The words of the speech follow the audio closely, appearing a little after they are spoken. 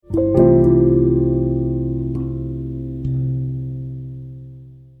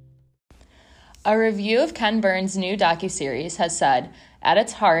A review of Ken Burns' new docuseries has said, at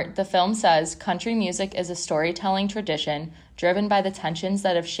its heart, the film says country music is a storytelling tradition driven by the tensions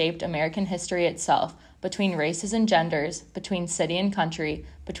that have shaped American history itself, between races and genders, between city and country,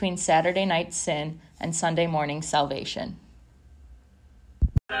 between Saturday night sin and Sunday morning salvation.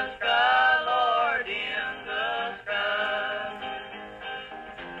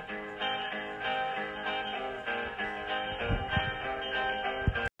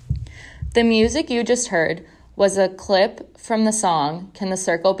 The music you just heard was a clip from the song Can the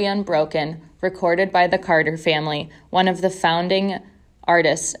Circle Be Unbroken, recorded by the Carter family, one of the founding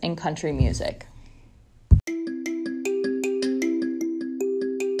artists in country music.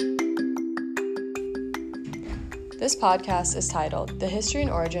 This podcast is titled The History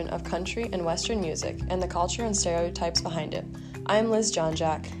and Origin of Country and Western Music and the Culture and Stereotypes Behind It. I am Liz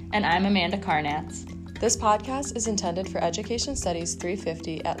Johnjack. And I'm Amanda Karnatz. This podcast is intended for Education Studies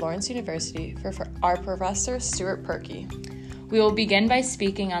 350 at Lawrence University for our Professor Stuart Perky. We will begin by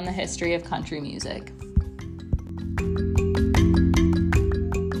speaking on the history of country music.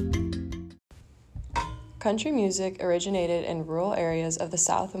 Country music originated in rural areas of the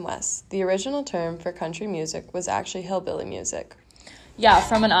South and West. The original term for country music was actually hillbilly music. Yeah,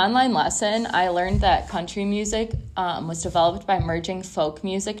 from an online lesson, I learned that country music was developed by merging folk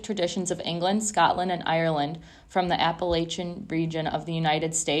music traditions of England, Scotland, and Ireland from the Appalachian region of the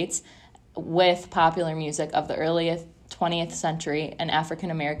United States with popular music of the early 20th century and African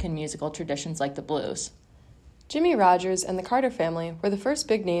American musical traditions like the blues. Jimmie Rodgers and the Carter family were the first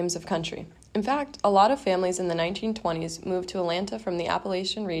big names of country. In fact, a lot of families in the 1920s moved to Atlanta from the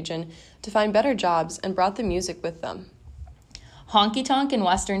Appalachian region to find better jobs and brought the music with them. Honky-tonk and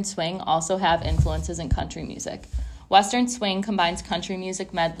Western swing also have influences in country music. Western swing combines country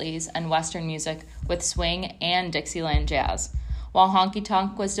music medleys and Western music with swing and Dixieland jazz, while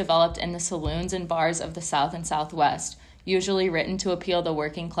honky-tonk was developed in the saloons and bars of the South and Southwest, usually written to appeal to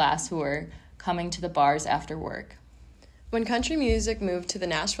working class who were coming to the bars after work. When country music moved to the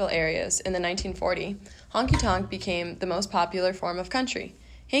Nashville areas in the 1940s, honky-tonk became the most popular form of country.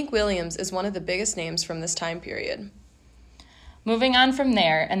 Hank Williams is one of the biggest names from this time period. Moving on from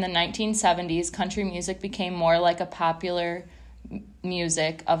there, in the 1970s, country music became more like a popular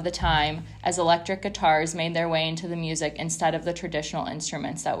music of the time as electric guitars made their way into the music instead of the traditional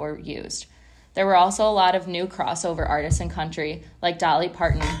instruments that were used. There were also a lot of new crossover artists in country, like Dolly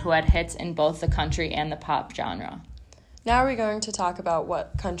Parton, who had hits in both the country and the pop genre. Now we're going to talk about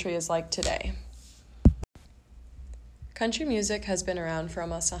what country is like today. Country music has been around for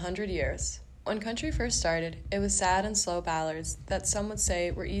almost 100 years. When country first started, it was sad and slow ballads that some would say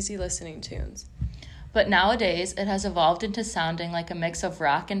were easy listening tunes. But nowadays, it has evolved into sounding like a mix of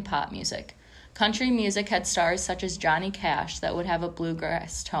rock and pop music. Country music had stars such as Johnny Cash that would have a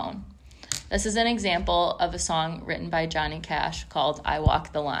bluegrass tone. This is an example of a song written by Johnny Cash called I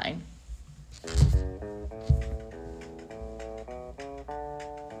Walk the Line.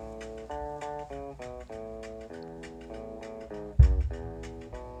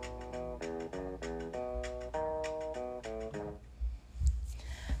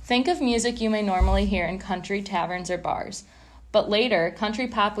 Think of music you may normally hear in country taverns or bars, but later, country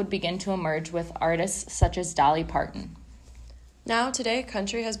pop would begin to emerge with artists such as Dolly Parton. Now, today,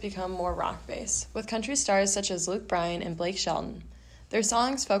 country has become more rock-based, with country stars such as Luke Bryan and Blake Shelton. Their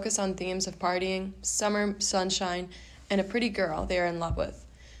songs focus on themes of partying, summer sunshine, and a pretty girl they are in love with.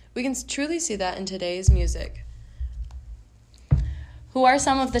 We can truly see that in today's music. Who are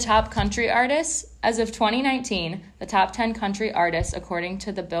some of the top country artists? As of 2019, the top 10 country artists, according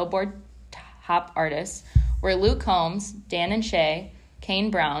to the Billboard Top Artists, were Luke Combs, Dan and Shay,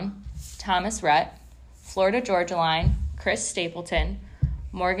 Kane Brown, Thomas Rhett, Florida Georgia Line, Chris Stapleton,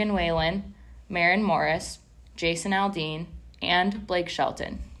 Morgan Wallen, Maren Morris, Jason Aldean, and Blake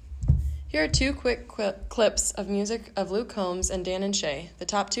Shelton. Here are two quick clips of music of Luke Combs and Dan and Shay, the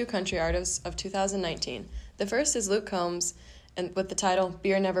top two country artists of 2019. The first is Luke Combs, and with the title,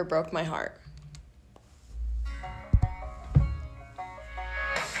 Beer Never Broke My Heart.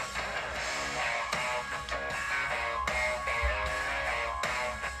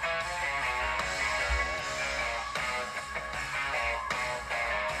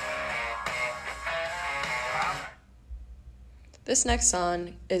 This next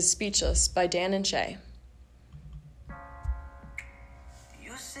song is Speechless by Dan and Shay.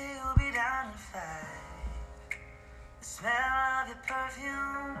 You say you'll be down in 5. The smell of your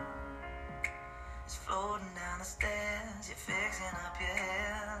perfume is floating down the stairs. You're fixing up your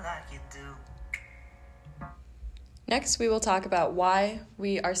hair like you do. Next, we will talk about why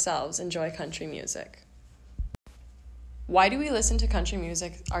we ourselves enjoy country music. Why do we listen to country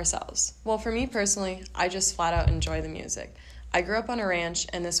music ourselves? Well, for me personally, I just flat out enjoy the music. I grew up on a ranch,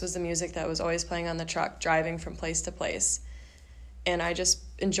 and this was the music that was always playing on the truck, driving from place to place. And I just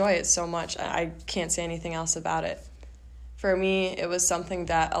enjoy it so much. I can't say anything else about it. For me, it was something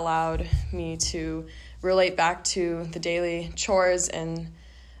that allowed me to relate back to the daily chores and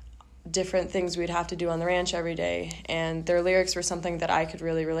different things we'd have to do on the ranch every day. And their lyrics were something that I could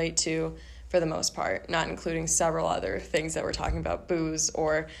really relate to for the most part, not including several other things that were talking about booze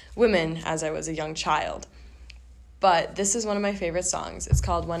or women as I was a young child. But this is one of my favorite songs. It's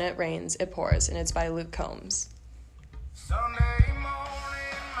called When It Rains, It Pours, and it's by Luke Combs. Sunday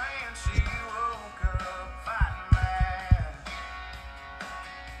morning, man, she woke up fighting mad.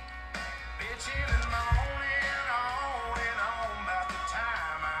 Bitching and moaning on and on about the time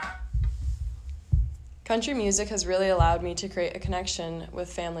Country music has really allowed me to create a connection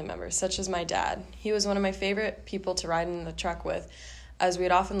with family members, such as my dad. He was one of my favorite people to ride in the truck with, as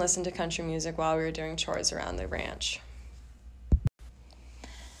we'd often listen to country music while we were doing chores around the ranch.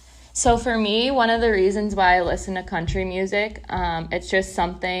 So for me, one of the reasons why I listen to country music, it's just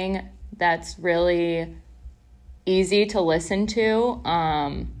something that's really easy to listen to.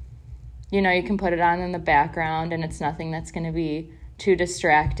 You can put it on in the background, and it's nothing that's going to be too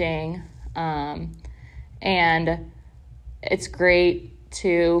distracting. And it's great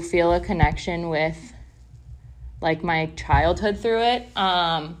to feel a connection with, like, my childhood through it.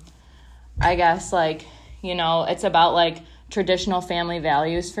 I guess, it's about, traditional family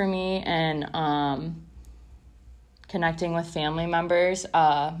values for me and connecting with family members.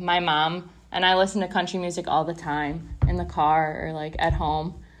 My mom and I listen to country music all the time in the car or, at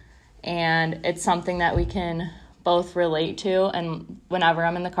home. And it's something that we can both relate to. And whenever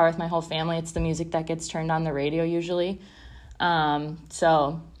I'm in the car with my whole family, it's the music that gets turned on the radio usually.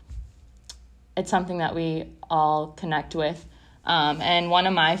 So it's something that we all connect with. And one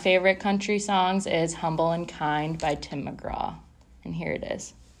of my favorite country songs is Humble and Kind by Tim McGraw. And here it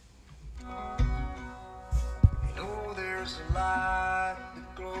is. there's a light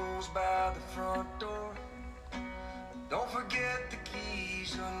that glows by the front door. Don't forget the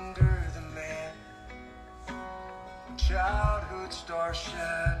keys under the mat. Childhood stars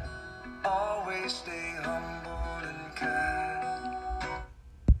shine. Always stay humble and kind.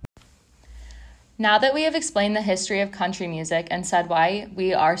 Now that we have explained the history of country music and said why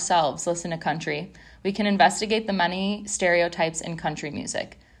we ourselves listen to country, we can investigate the many stereotypes in country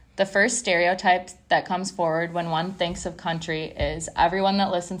music. The first stereotype that comes forward when one thinks of country is everyone that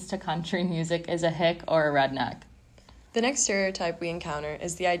listens to country music is a hick or a redneck. The next stereotype we encounter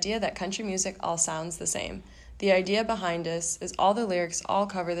is the idea that country music all sounds the same. The idea behind this is all the lyrics all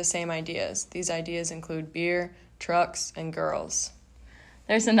cover the same ideas. These ideas include beer, trucks, and girls.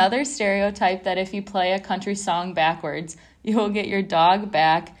 There's another stereotype that if you play a country song backwards, you will get your dog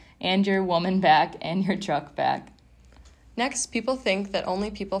back and your woman back and your truck back. Next, people think that only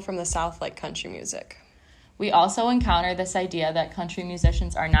people from the South like country music. We also encounter this idea that country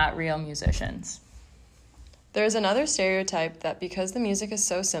musicians are not real musicians. There is another stereotype that because the music is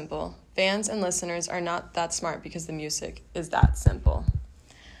so simple, fans and listeners are not that smart because the music is that simple.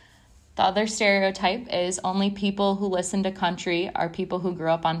 The other stereotype is only people who listen to country are people who grew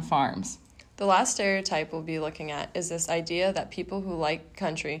up on farms. The last stereotype we'll be looking at is this idea that people who like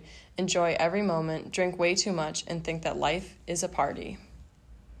country enjoy every moment, drink way too much, and think that life is a party.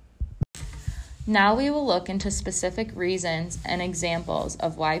 Now we will look into specific reasons and examples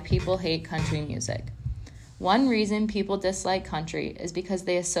of why people hate country music. One reason people dislike country is because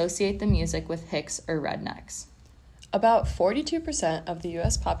they associate the music with hicks or rednecks. About 42% of the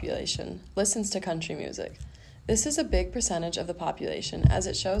U.S. population listens to country music. This is a big percentage of the population, as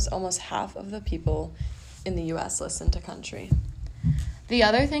it shows almost half of the people in the U.S. listen to country. The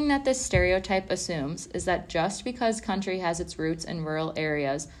other thing that this stereotype assumes is that just because country has its roots in rural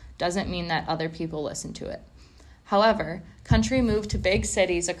areas doesn't mean that other people listen to it. However, country moved to big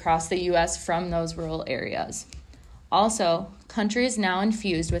cities across the U.S. from those rural areas. Also, country is now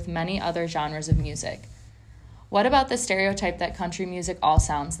infused with many other genres of music. What about the stereotype that country music all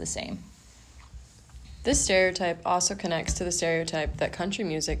sounds the same? This stereotype also connects to the stereotype that country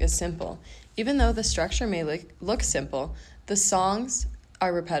music is simple. Even though the structure may look simple, the songs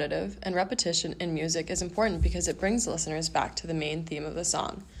are repetitive, and repetition in music is important because it brings listeners back to the main theme of the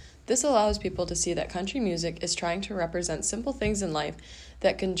song. This allows people to see that country music is trying to represent simple things in life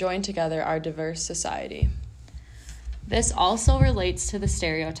that can join together our diverse society. This also relates to the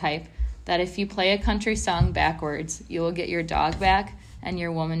stereotype that if you play a country song backwards, you will get your dog back and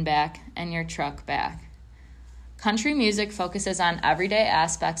your woman back and your truck back. Country music focuses on everyday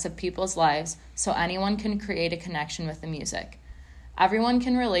aspects of people's lives, so anyone can create a connection with the music. Everyone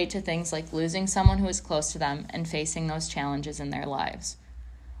can relate to things like losing someone who is close to them and facing those challenges in their lives.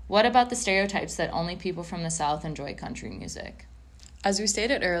 What about the stereotypes that only people from the South enjoy country music? As we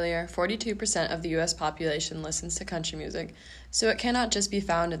stated earlier, 42% of the U.S. population listens to country music, so it cannot just be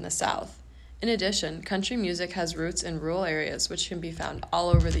found in the South. In addition, country music has roots in rural areas which can be found all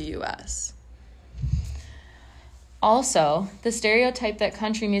over the U.S. Also, the stereotype that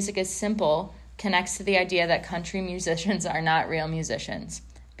country music is simple connects to the idea that country musicians are not real musicians.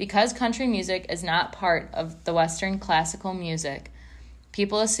 Because country music is not part of the Western classical music,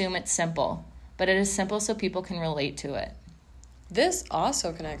 people assume it's simple, but it is simple so people can relate to it. This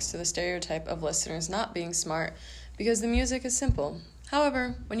also connects to the stereotype of listeners not being smart because the music is simple.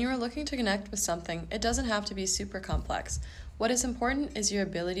 However, when you are looking to connect with something, it doesn't have to be super complex. What is important is your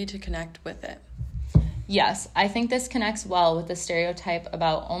ability to connect with it. Yes, I think this connects well with the stereotype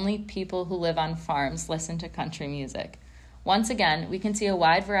about only people who live on farms listen to country music. Once again, we can see a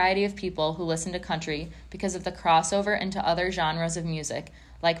wide variety of people who listen to country because of the crossover into other genres of music,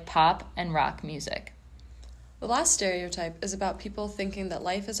 like pop and rock music. The last stereotype is about people thinking that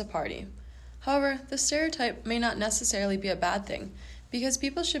life is a party. However, this stereotype may not necessarily be a bad thing, because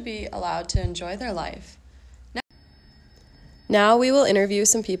people should be allowed to enjoy their life. Now we will interview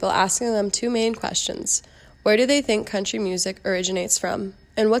some people, asking them two main questions. Where do they think country music originates from?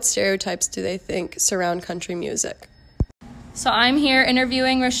 And what stereotypes do they think surround country music? So I'm here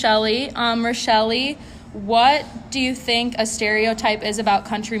interviewing Rochelle. Rochelle, what do you think a stereotype is about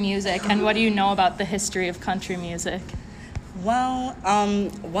country music, and what do you know about the history of country music? Well,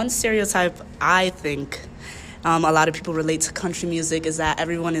 one stereotype I think a lot of people relate to country music is that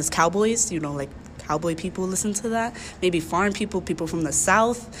everyone is cowboys, like cowboy people listen to that. Maybe farm people from the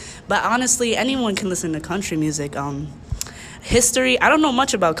South. But honestly, anyone can listen to country music. History, I don't know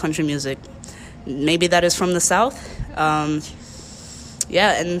much about country music. Maybe that is from the South. And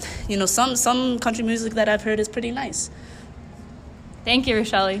some country music that I've heard is pretty nice. Thank you,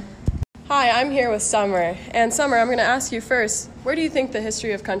 Rochelle. Hi, I'm here with Summer. And Summer, I'm going to ask you first, where do you think the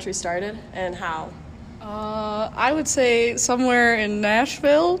history of country started and how? I would say somewhere in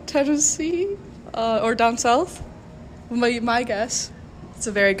Nashville, Tennessee, or down south. My guess. It's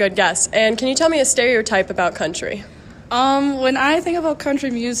a very good guess. And can you tell me a stereotype about country? When I think about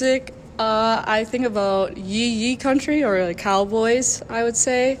country music, I think about yee country, or like cowboys, I would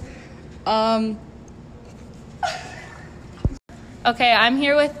say. Okay, I'm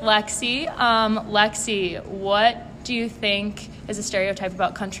here with Lexi. Lexi, what do you think is a stereotype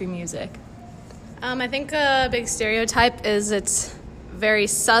about country music? I think a big stereotype is it's very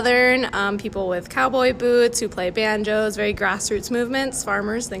southern, people with cowboy boots who play banjos, very grassroots movements,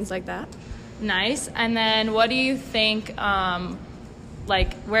 farmers, things like that. Nice. And then what do you think,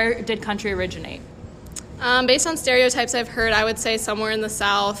 where did country originate? Based on stereotypes I've heard, I would say somewhere in the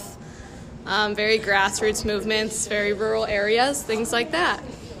South, very grassroots movements, very rural areas, things like that.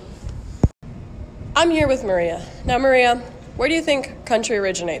 I'm here with Maria. Now, Maria, where do you think country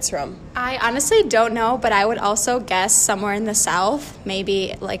originates from? I honestly don't know, but I would also guess somewhere in the South,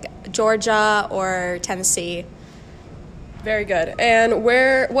 maybe like Georgia or Tennessee. Very good. And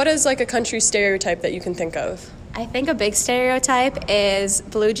what is like a country stereotype that you can think of? I think a big stereotype is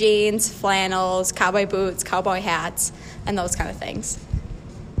blue jeans, flannels, cowboy boots, cowboy hats, and those kind of things.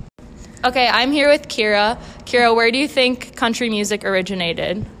 Okay, I'm here with Kira. Kira, where do you think country music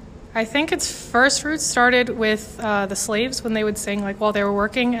originated? I think its first roots started with the slaves when they would sing while they were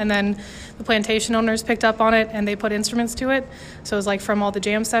working, and then the plantation owners picked up on it and they put instruments to it. So it was from all the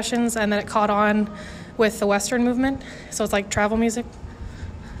jam sessions, and then it caught on with the Western movement. So it's like travel music.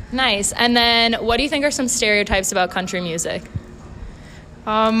 Nice. And then what do you think are some stereotypes about country music?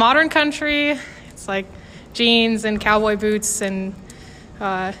 Modern country, it's like jeans and cowboy boots and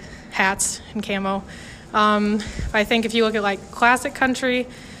hats and camo. I think if you look at classic country,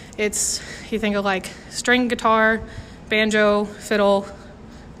 you think of string guitar, banjo, fiddle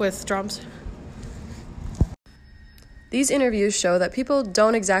with drums. These interviews show that people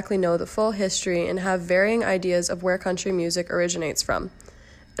don't exactly know the full history and have varying ideas of where country music originates from.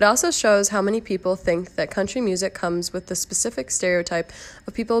 It also shows how many people think that country music comes with the specific stereotype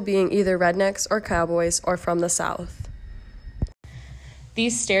of people being either rednecks or cowboys or from the South.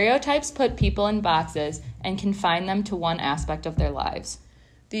 These stereotypes put people in boxes and confine them to one aspect of their lives.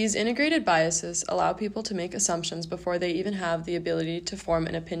 These integrated biases allow people to make assumptions before they even have the ability to form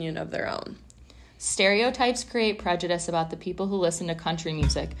an opinion of their own. Stereotypes create prejudice about the people who listen to country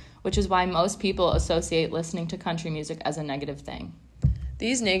music, which is why most people associate listening to country music as a negative thing.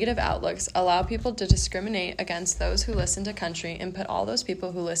 These negative outlooks allow people to discriminate against those who listen to country and put all those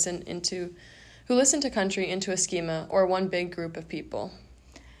people who listen to country into a schema or one big group of people.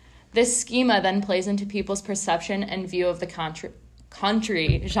 This schema then plays into people's perception and view of the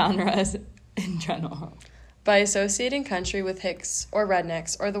country genres in general. By associating country with hicks or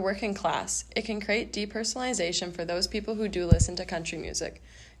rednecks or the working class, it can create depersonalization for those people who do listen to country music.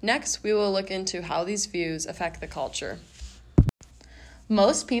 Next, we will look into how these views affect the culture.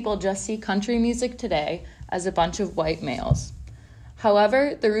 Most people just see country music today as a bunch of white males.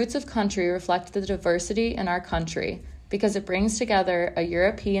 However, the roots of country reflect the diversity in our country because it brings together a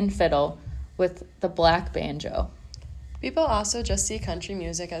European fiddle with the black banjo. People also just see country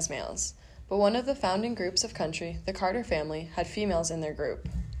music as males, but one of the founding groups of country, the Carter family, had females in their group.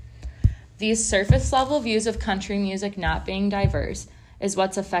 These surface-level views of country music not being diverse is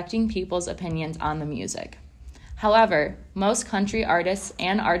what's affecting people's opinions on the music. However, most country artists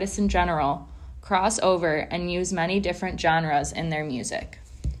and artists in general cross over and use many different genres in their music.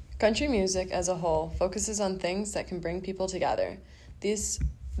 Country music as a whole focuses on things that can bring people together.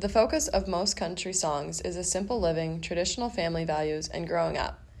 The focus of most country songs is a simple living, traditional family values, and growing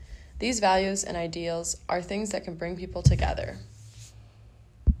up. These values and ideals are things that can bring people together.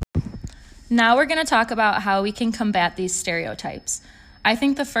 Now we're going to talk about how we can combat these stereotypes. I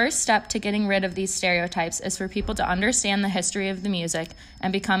think the first step to getting rid of these stereotypes is for people to understand the history of the music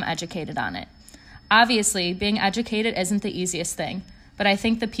and become educated on it. Obviously, being educated isn't the easiest thing, but I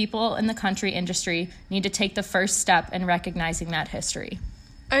think the people in the country industry need to take the first step in recognizing that history.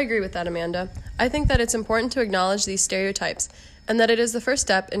 I agree with that, Amanda. I think that it's important to acknowledge these stereotypes and that it is the first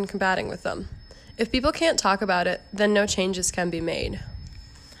step in combating with them. If people can't talk about it, then no changes can be made.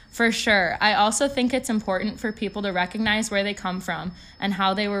 For sure. I also think it's important for people to recognize where they come from and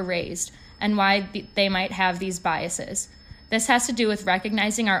how they were raised and why they might have these biases. This has to do with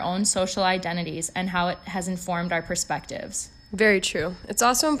recognizing our own social identities and how it has informed our perspectives. Very true. It's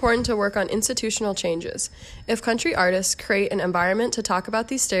also important to work on institutional changes. If country artists create an environment to talk about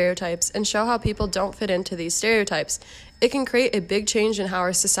these stereotypes and show how people don't fit into these stereotypes, it can create a big change in how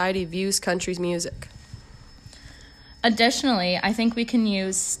our society views country music. Additionally, I think we can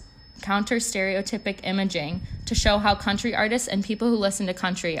use counter-stereotypic imaging to show how country artists and people who listen to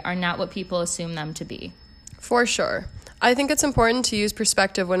country are not what people assume them to be. For sure. I think it's important to use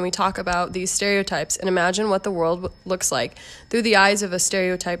perspective when we talk about these stereotypes and imagine what the world looks like through the eyes of a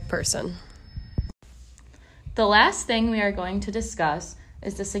stereotyped person. The last thing we are going to discuss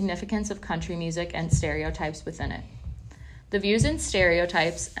is the significance of country music and stereotypes within it. The views and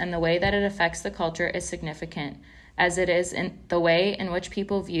stereotypes and the way that it affects the culture is significant, as it is in the way in which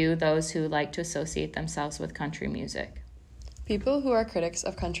people view those who like to associate themselves with country music. People who are critics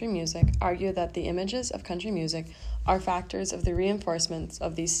of country music argue that the images of country music are factors of the reinforcements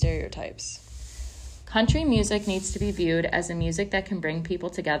of these stereotypes. Country music needs to be viewed as a music that can bring people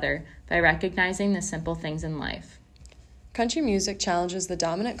together by recognizing the simple things in life. Country music challenges the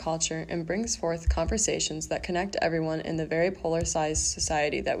dominant culture and brings forth conversations that connect everyone in the very polarized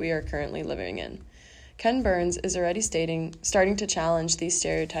society that we are currently living in. Ken Burns is already starting to challenge these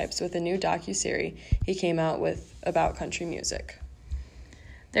stereotypes with a new docuseries he came out with about country music.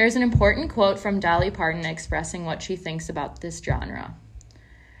 There is an important quote from Dolly Parton expressing what she thinks about this genre.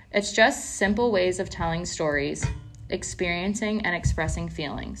 It's just simple ways of telling stories, experiencing and expressing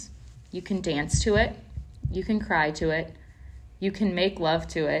feelings. You can dance to it, you can cry to it, you can make love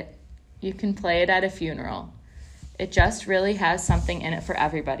to it, you can play it at a funeral. It just really has something in it for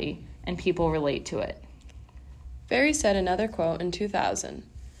everybody, and people relate to it. Barry said another quote in 2000,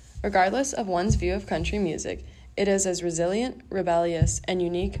 "Regardless of one's view of country music, it is as resilient, rebellious, and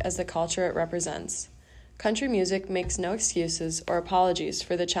unique as the culture it represents. Country music makes no excuses or apologies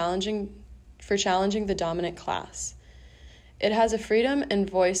for challenging the dominant class. It has a freedom and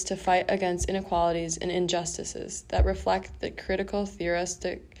voice to fight against inequalities and injustices that reflect the critical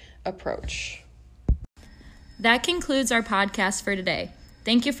theoristic approach." That concludes our podcast for today.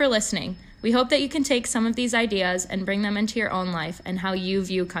 Thank you for listening. We hope that you can take some of these ideas and bring them into your own life and how you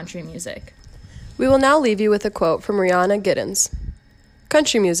view country music. We will now leave you with a quote from Rihanna Giddens.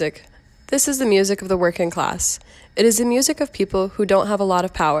 "Country music. This is the music of the working class. It is the music of people who don't have a lot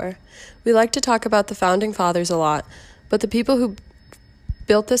of power. We like to talk about the founding fathers a lot, but the people who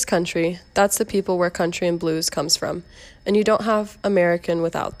built this country, that's the people where country and blues comes from, and you don't have American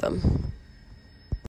without them."